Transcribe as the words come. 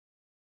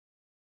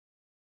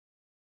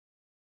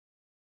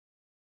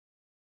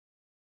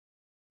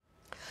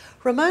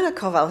Ramona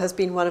Koval has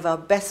been one of our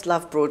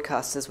best-loved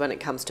broadcasters when it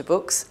comes to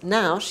books.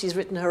 Now she's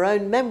written her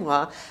own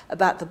memoir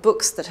about the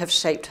books that have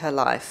shaped her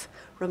life.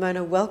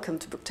 Ramona, welcome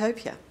to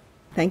Booktopia.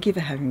 Thank you for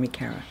having me,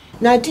 Kara.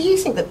 Now, do you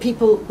think that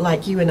people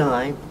like you and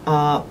I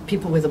are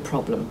people with a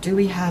problem? Do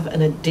we have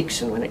an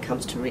addiction when it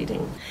comes to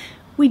reading?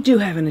 We do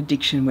have an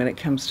addiction when it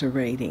comes to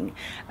reading,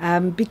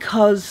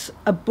 because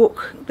a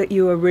book that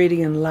you are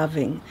reading and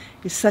loving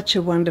is such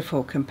a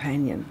wonderful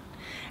companion.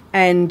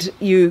 And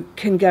you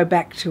can go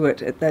back to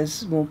it at those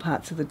small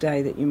parts of the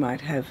day that you might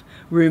have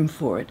room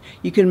for it.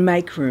 You can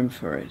make room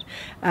for it.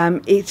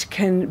 It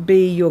can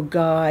be your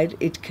guide,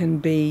 it can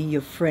be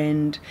your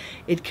friend,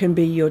 it can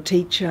be your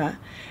teacher.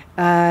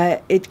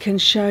 It can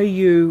show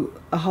you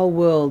a whole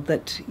world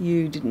that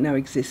you didn't know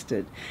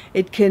existed.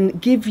 It can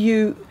give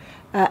you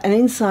an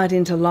insight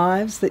into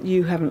lives that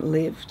you haven't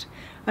lived.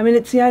 I mean,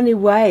 it's the only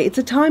way. It's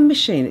a time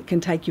machine. It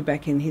can take you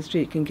back in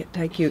history. It can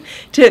take you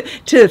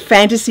to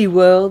fantasy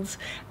worlds.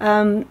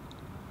 Oh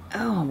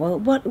well,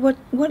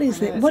 what is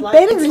there? What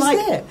better is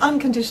there?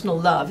 Unconditional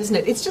love, isn't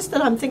it? It's just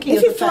that I'm thinking if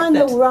of you find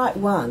the right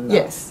one.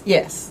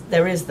 Yes,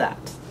 there is that.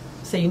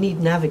 So you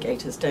need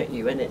navigators, don't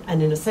you? And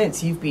in a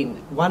sense, you've been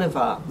one of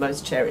our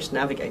most cherished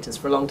navigators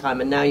for a long time,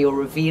 and now you're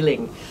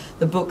revealing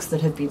the books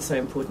that have been so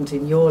important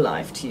in your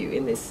life to you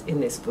in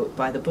this book,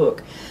 by the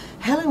book.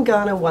 Helen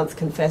Garner once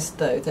confessed,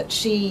 though, that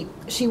she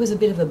was a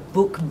bit of a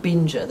book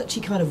binger, that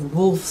she kind of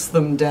wolfs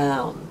them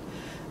down,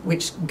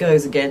 which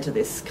goes again to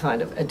this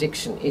kind of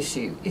addiction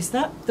issue. Is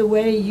that the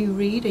way you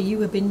read? Are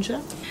you a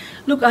binger?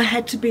 Look, I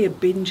had to be a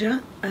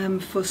binger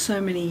for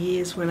so many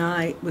years when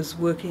I was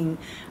working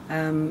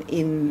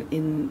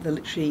in the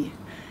literary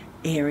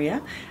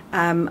area,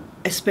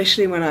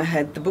 especially when I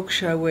had the book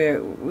show, where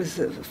it was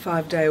a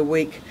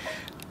 5-day-a-week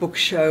book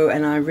show,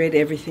 and I read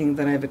everything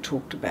that I ever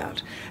talked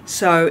about.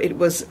 So it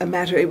was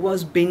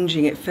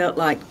binging. It felt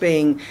like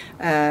being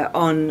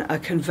on a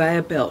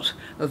conveyor belt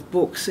of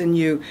books, and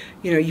you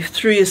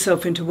threw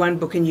yourself into one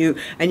book and you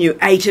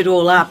ate it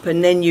all up,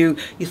 and then you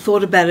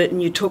thought about it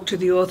and you talked to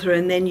the author,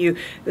 and then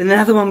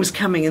another one was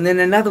coming, and then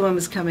another one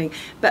was coming.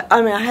 But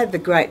I mean, I had the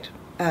great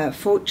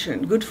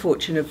good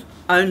fortune of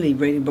only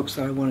reading books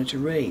that I wanted to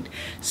read.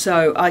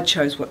 So I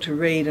chose what to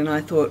read, and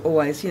I thought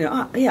always,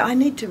 I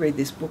need to read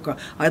this book, or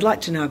I'd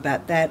like to know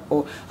about that,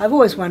 or I've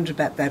always wondered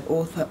about that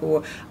author,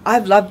 or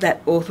I've loved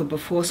that author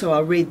before, so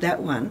I'll read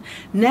that one.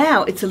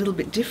 Now it's a little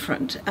bit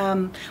different.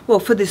 Well,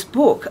 for this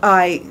book,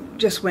 I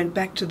just went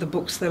back to the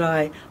books that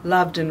I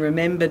loved and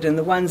remembered, and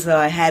the ones that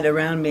I had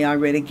around me I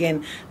read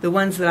again. The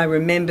ones that I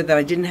remembered that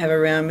I didn't have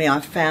around me I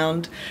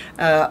found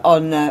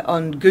on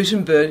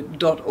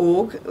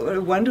Gutenberg.org,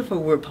 a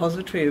wonderful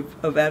repository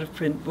of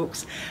out-of-print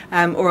books,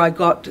 or I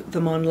got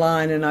them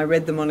online and I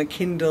read them on a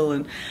Kindle,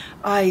 and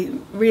I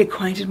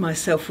reacquainted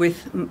myself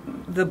with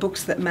the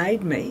books that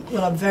made me.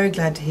 Well, I'm very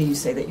glad to hear you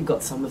say that you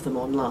got some of them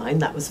online.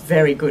 That was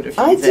very good of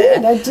you. I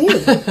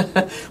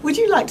did. Would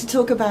you like to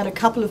talk about a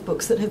couple of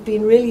books that have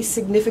been really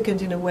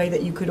significant in a way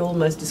that you could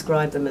almost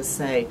describe them as,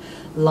 say,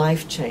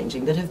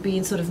 life-changing, that have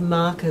been sort of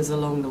markers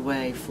along the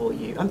way for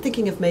you? I'm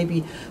thinking of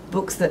maybe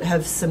books that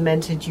have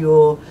cemented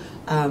your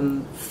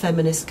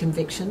feminist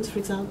convictions, for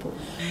example.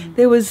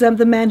 There was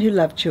The Man Who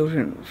Loved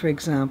Children, for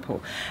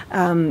example.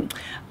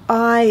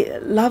 I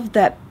loved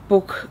that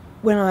book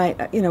when I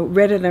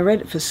read it, and I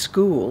read it for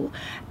school,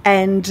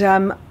 and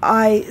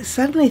I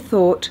suddenly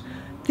thought,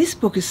 this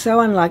book is so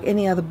unlike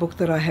any other book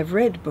that I have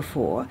read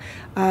before.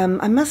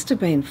 I must have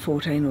been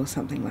 14 or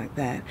something like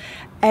that,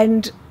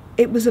 and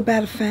it was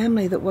about a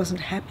family that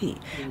wasn't happy.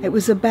 It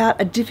was about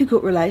a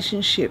difficult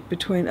relationship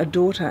between a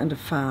daughter and a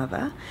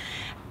father,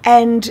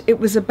 and it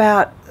was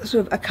about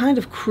sort of a kind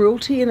of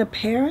cruelty in a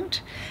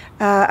parent,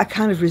 a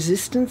kind of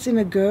resistance in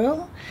a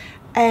girl,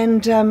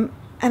 and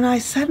I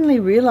suddenly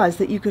realised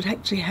that you could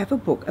actually have a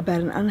book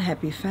about an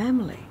unhappy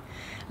family,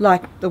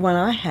 like the one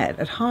I had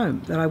at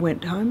home, that I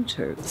went home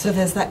to. So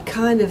there's that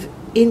kind of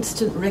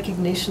instant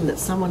recognition that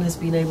someone has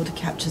been able to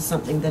capture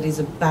something that is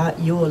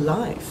about your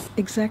life.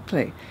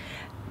 Exactly.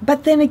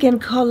 But then again,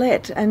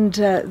 Colette and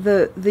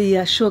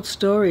the short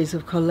stories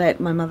of Colette,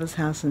 My Mother's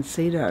House in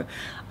Cedo,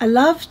 I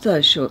loved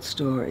those short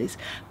stories,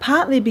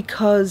 partly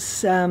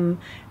because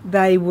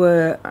they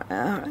were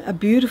a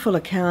beautiful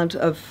account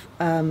of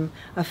a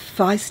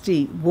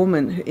feisty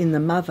woman in the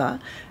mother,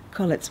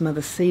 Colette's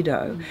mother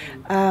Cedo,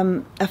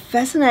 a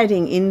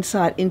fascinating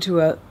insight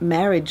into a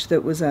marriage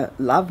that was a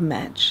love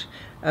match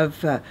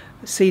of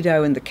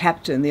Cedo and the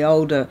captain, the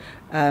older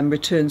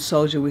returned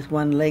soldier with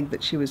one leg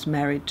that she was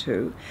married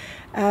to.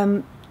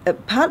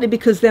 Partly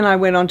because then I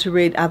went on to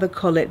read other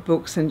Colette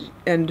books and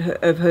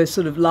of her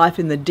sort of life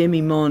in the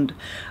demi-monde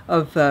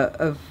of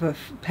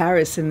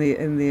Paris in the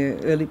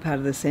early part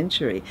of the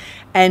century,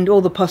 and all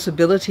the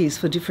possibilities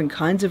for different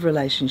kinds of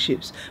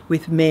relationships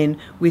with men,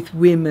 with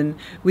women,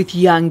 with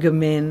younger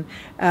men,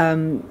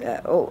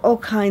 all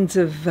kinds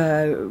of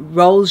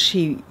roles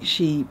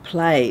she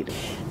played.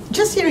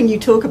 Just hearing you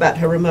talk about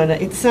her, Ramona,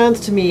 it sounds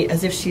to me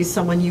as if she's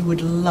someone you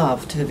would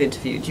love to have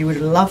interviewed. You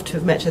would love to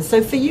have met her.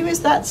 So for you,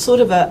 is that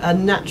sort of a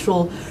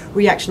natural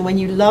reaction when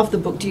you love the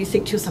book? Do you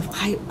think to yourself,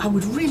 I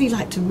would really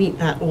like to meet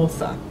that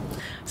author?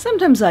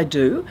 Sometimes I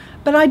do,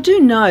 but I do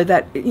know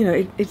that, you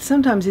know, it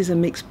sometimes is a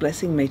mixed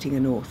blessing meeting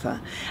an author.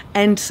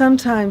 And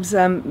sometimes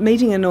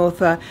meeting an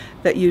author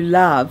that you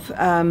love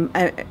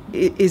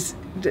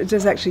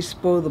does actually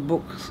spoil the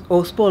books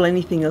or spoil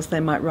anything else they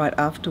might write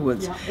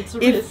afterwards. Yeah, it's a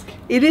risk.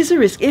 It is a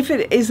risk if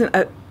it isn't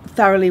a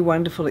thoroughly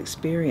wonderful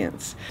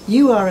experience.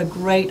 You are a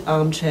great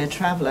armchair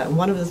traveller, and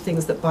one of the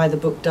things that By the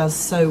Book does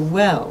so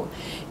well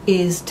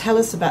is tell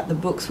us about the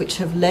books which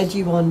have led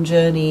you on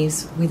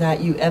journeys without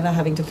you ever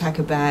having to pack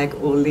a bag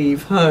or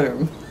leave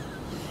home.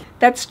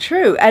 That's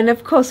true, and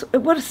of course,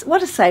 what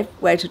a safe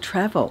way to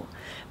travel.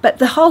 But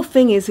the whole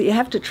thing is that you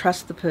have to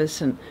trust the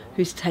person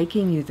who's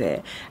taking you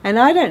there. And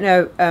I don't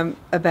know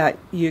about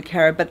you,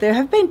 Cara, but there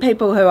have been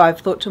people who I've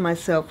thought to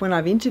myself when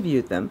I've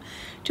interviewed them,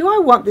 do I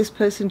want this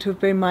person to have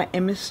been my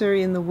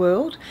emissary in the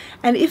world?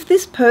 And if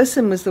this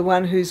person was the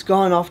one who's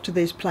gone off to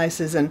these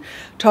places and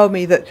told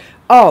me that,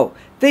 oh,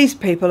 these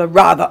people are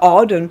rather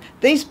odd and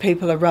these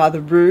people are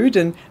rather rude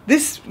and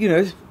this, you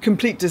know,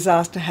 complete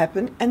disaster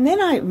happened, and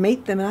then I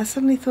meet them and I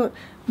suddenly thought,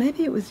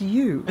 maybe it was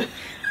you.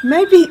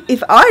 Maybe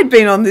if I'd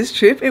been on this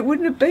trip, it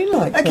wouldn't have been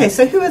like that. Okay,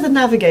 so who are the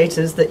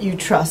navigators that you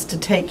trust to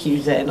take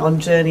you then on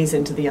journeys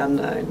into the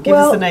unknown? Give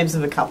us the names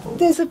of a couple.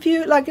 There's a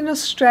few, like in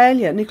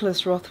Australia,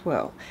 Nicholas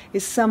Rothwell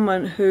is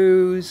someone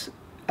whose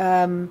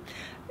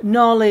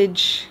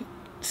knowledge,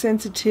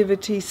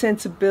 sensitivity,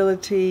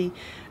 sensibility,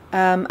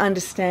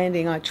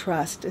 understanding I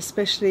trust,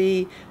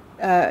 especially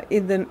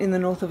in the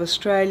north of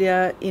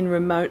Australia, in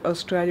remote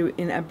Australia,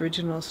 in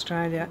Aboriginal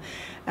Australia.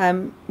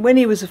 When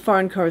he was a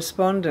foreign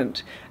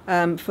correspondent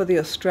for The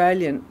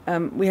Australian,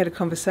 we had a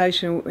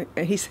conversation.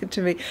 He said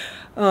to me,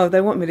 "Oh,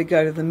 they want me to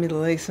go to the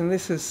Middle East," and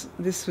this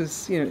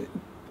was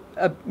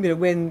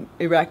when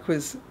Iraq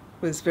was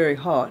very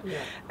hot, yeah.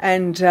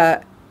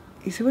 And.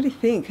 He said, "What do you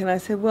think?" And I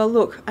said, "Well,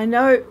 look, I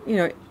know, you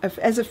know,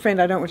 as a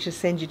friend, I don't want you to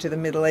send you to the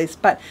Middle East,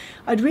 but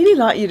I'd really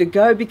like you to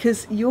go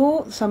because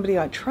you're somebody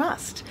I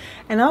trust,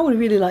 and I would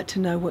really like to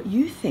know what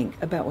you think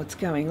about what's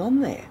going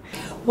on there."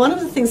 One of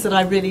the things that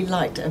I really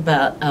liked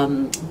about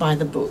By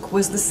the Book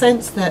was the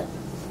sense that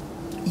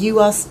you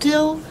are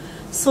still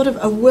sort of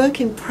a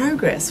work in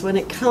progress when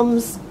it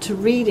comes to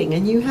reading,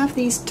 and you have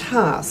these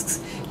tasks.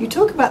 You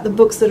talk about the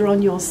books that are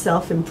on your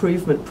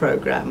self-improvement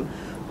program.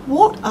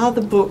 What are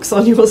the books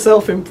on your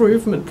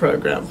self-improvement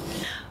program?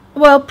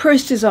 Well,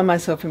 Proust is on my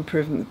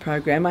self-improvement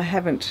program. I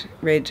haven't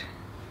read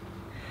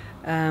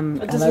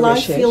Does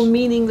life feel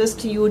meaningless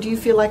to you, or do you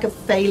feel like a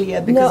failure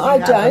because No, I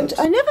haven't? don't.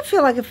 I never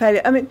feel like a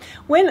failure. I mean,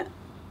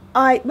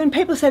 when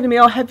people say to me,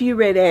 "Oh, have you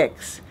read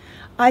X?"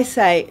 I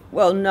say,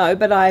 "Well, no,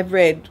 but I've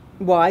read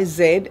Y,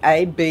 Z,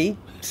 A, B,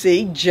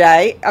 C,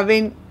 J." I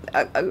mean,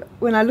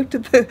 when I looked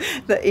at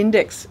the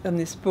index on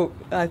this book,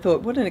 I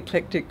thought, what an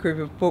eclectic group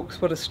of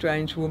books, what a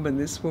strange woman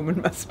this woman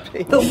must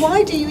be. But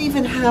why do you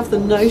even have the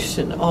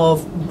notion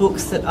of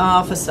books that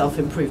are for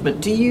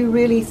self-improvement? Do you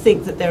really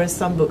think that there are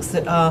some books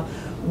that are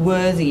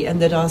worthy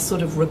and that are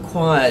sort of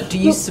required? Do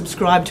you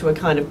subscribe to a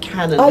kind of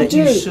canon that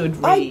you should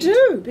read? I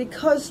do,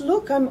 because,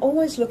 look, I'm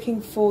always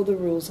looking for the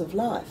rules of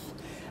life,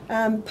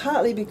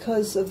 partly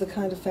because of the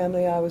kind of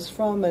family I was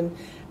from and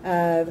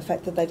the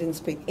fact that they didn't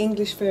speak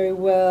English very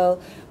well.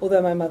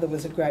 Although my mother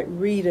was a great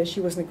reader,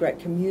 she wasn't a great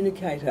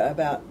communicator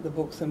about the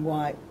books and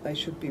why they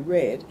should be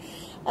read.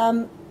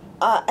 And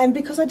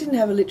because I didn't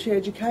have a literary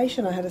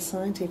education, I had a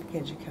scientific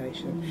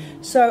education.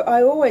 So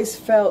I always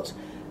felt,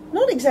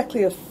 not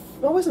exactly I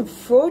wasn't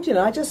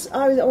fraudulent,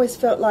 I always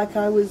felt like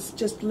I was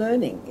just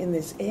learning in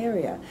this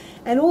area.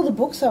 And all the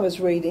books I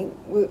was reading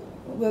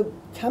were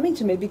coming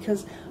to me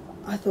because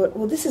I thought,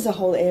 well, this is a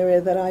whole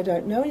area that I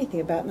don't know anything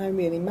about and I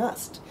really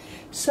must.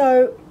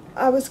 So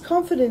I was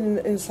confident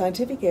in the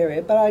scientific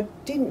area, but I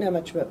didn't know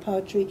much about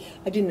poetry,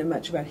 I didn't know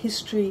much about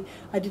history,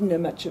 I didn't know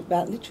much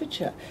about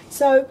literature.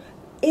 So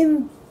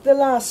in the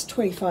last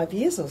 25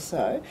 years or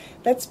so,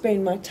 that's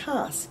been my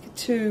task,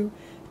 to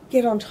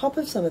get on top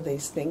of some of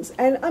these things.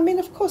 And I mean,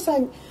 of course,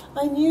 I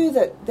knew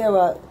that there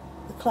were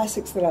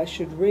classics that I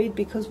should read,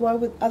 because why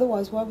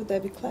would they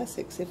be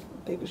classics if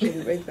people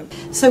shouldn't read them?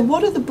 So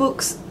what are the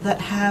books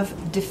that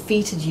have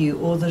defeated you,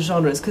 or the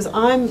genres? Because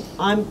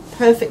I'm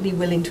perfectly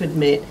willing to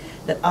admit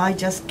that I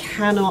just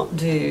cannot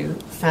do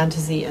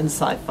fantasy and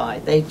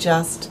sci-fi.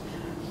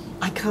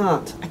 I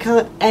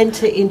can't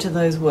enter into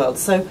those worlds.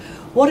 So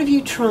what have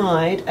you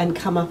tried and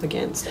come up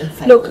against and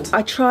failed? Look,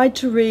 I tried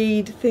to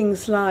read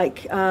things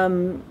like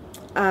Tale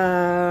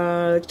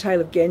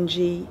of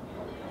Genji.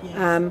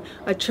 Yes.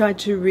 I tried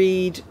to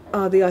read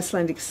the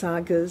Icelandic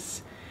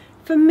sagas.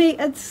 For me,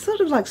 it's sort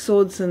of like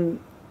swords and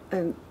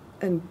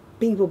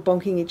people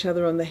bonking each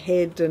other on the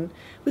head. And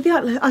with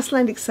the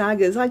Icelandic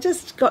sagas, I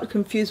just got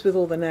confused with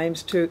all the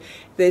names too.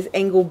 There's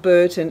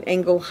Engelbert and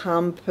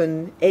Engelhump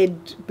and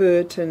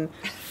Edbert and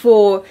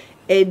four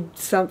Ed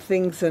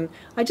somethings, and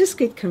I just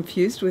get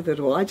confused with it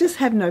all. I just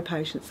have no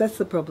patience. That's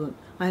the problem.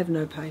 I have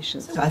no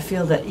patience. I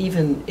feel that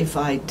even if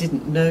I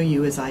didn't know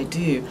you as I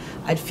do,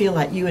 I'd feel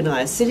like you and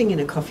I are sitting in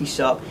a coffee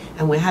shop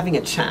and we're having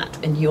a chat,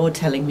 and you're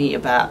telling me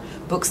about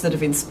books that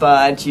have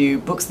inspired you,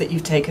 books that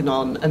you've taken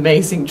on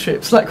amazing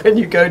trips, like when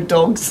you go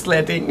dog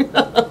sledding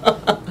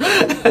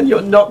and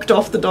you're knocked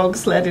off the dog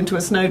sled into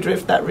a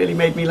snowdrift. That really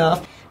made me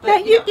laugh. Now,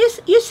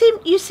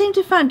 you seem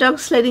to find dog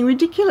sledding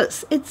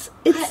ridiculous. I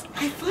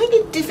find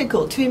it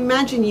difficult to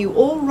imagine you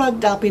all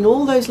rugged up in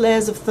all those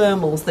layers of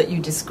thermals that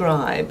you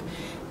describe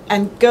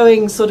and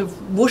going sort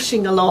of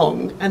whooshing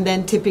along and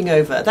then tipping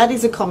over. That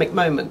is a comic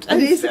moment.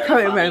 It is a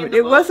comic moment.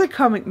 It was a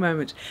comic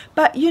moment.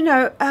 But, you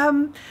know,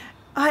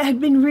 I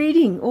had been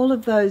reading all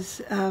of those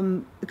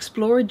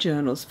explorer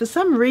journals. For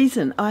some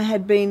reason, I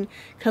had been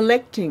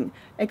collecting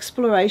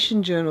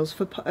exploration journals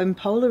in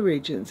polar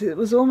regions. It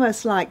was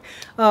almost like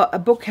a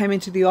book came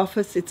into the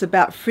office. It's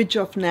about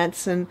Fridtjof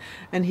Nansen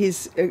and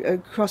his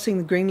crossing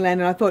the Greenland.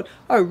 And I thought,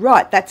 oh,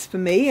 right, that's for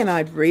me. And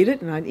I'd read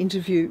it and I'd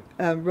interview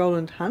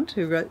Roland Hunt,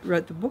 who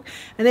wrote the book.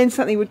 And then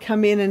something would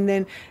come in, and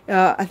then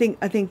I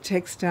think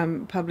Text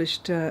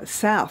published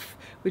South,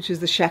 which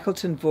is the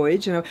Shackleton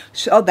voyage. And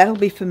that'll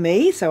be for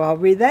me, so I'll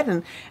read that.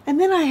 And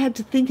then I had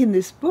to think in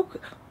this book,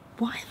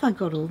 why have I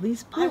got all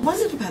these books? I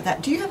wondered about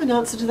that. Do you have an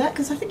answer to that?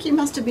 Because I think you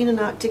must have been an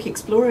Arctic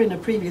explorer in a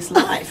previous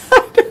life.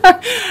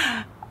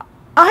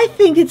 I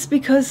think it's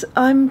because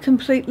I'm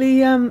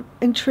completely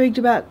intrigued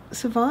about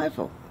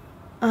survival.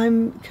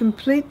 I'm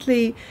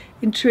completely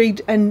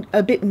intrigued and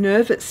a bit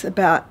nervous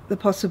about the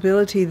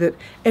possibility that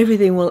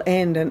everything will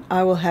end and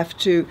I will have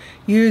to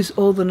use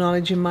all the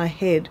knowledge in my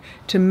head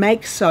to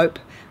make soap,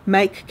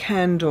 make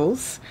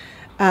candles,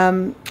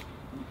 food,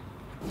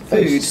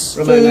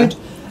 Ramona.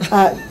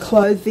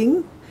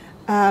 Clothing,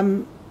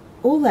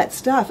 all that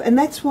stuff. And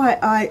that's why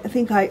I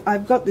think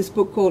I've got this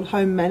book called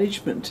Home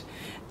Management,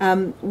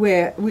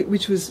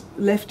 which was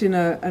left in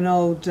an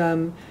old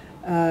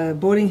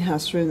boarding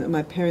house room that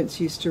my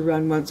parents used to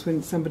run once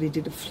when somebody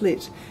did a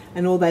flit,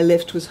 and all they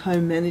left was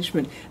home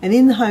management. And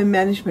in the home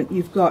management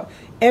you've got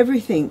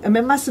everything, I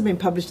mean, it must have been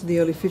published in the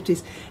early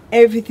 50s,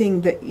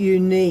 everything that you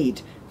need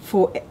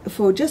for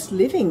just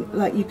living.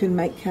 Like, you can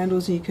make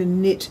candles, you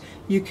can knit,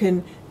 you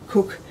can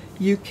cook,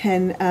 you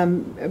can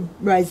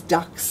raise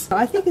ducks.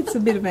 I think it's a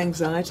bit of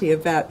anxiety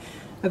about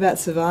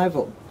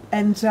survival.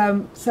 And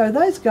so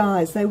those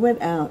guys, they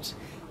went out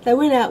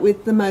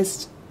with the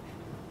most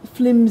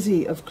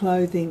flimsy of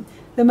clothing,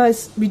 the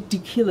most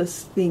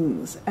ridiculous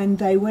things, and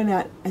they went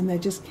out and they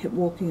just kept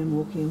walking and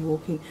walking and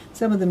walking.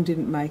 Some of them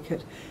didn't make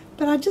it,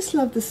 but I just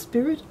love the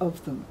spirit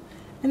of them.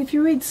 And if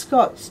you read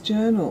Scott's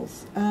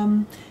journals,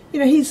 you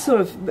know, he's sort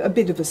of a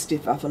bit of a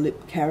stiff upper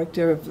lip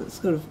character, of the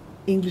sort of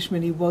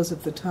Englishman he was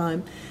of the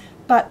time,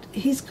 but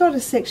he's got a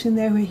section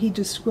there where he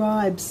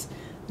describes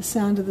the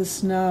sound of the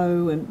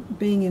snow and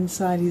being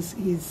inside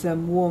his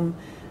warm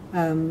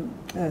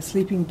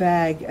sleeping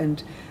bag,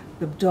 and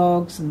the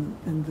dogs and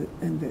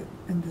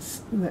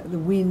the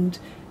wind,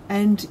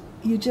 and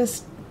you're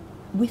just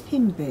with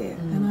him there.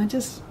 And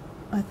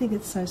I think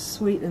it's so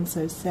sweet and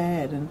so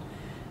sad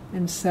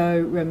and so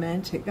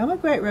romantic. I'm a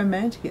great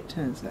romantic, it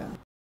turns out.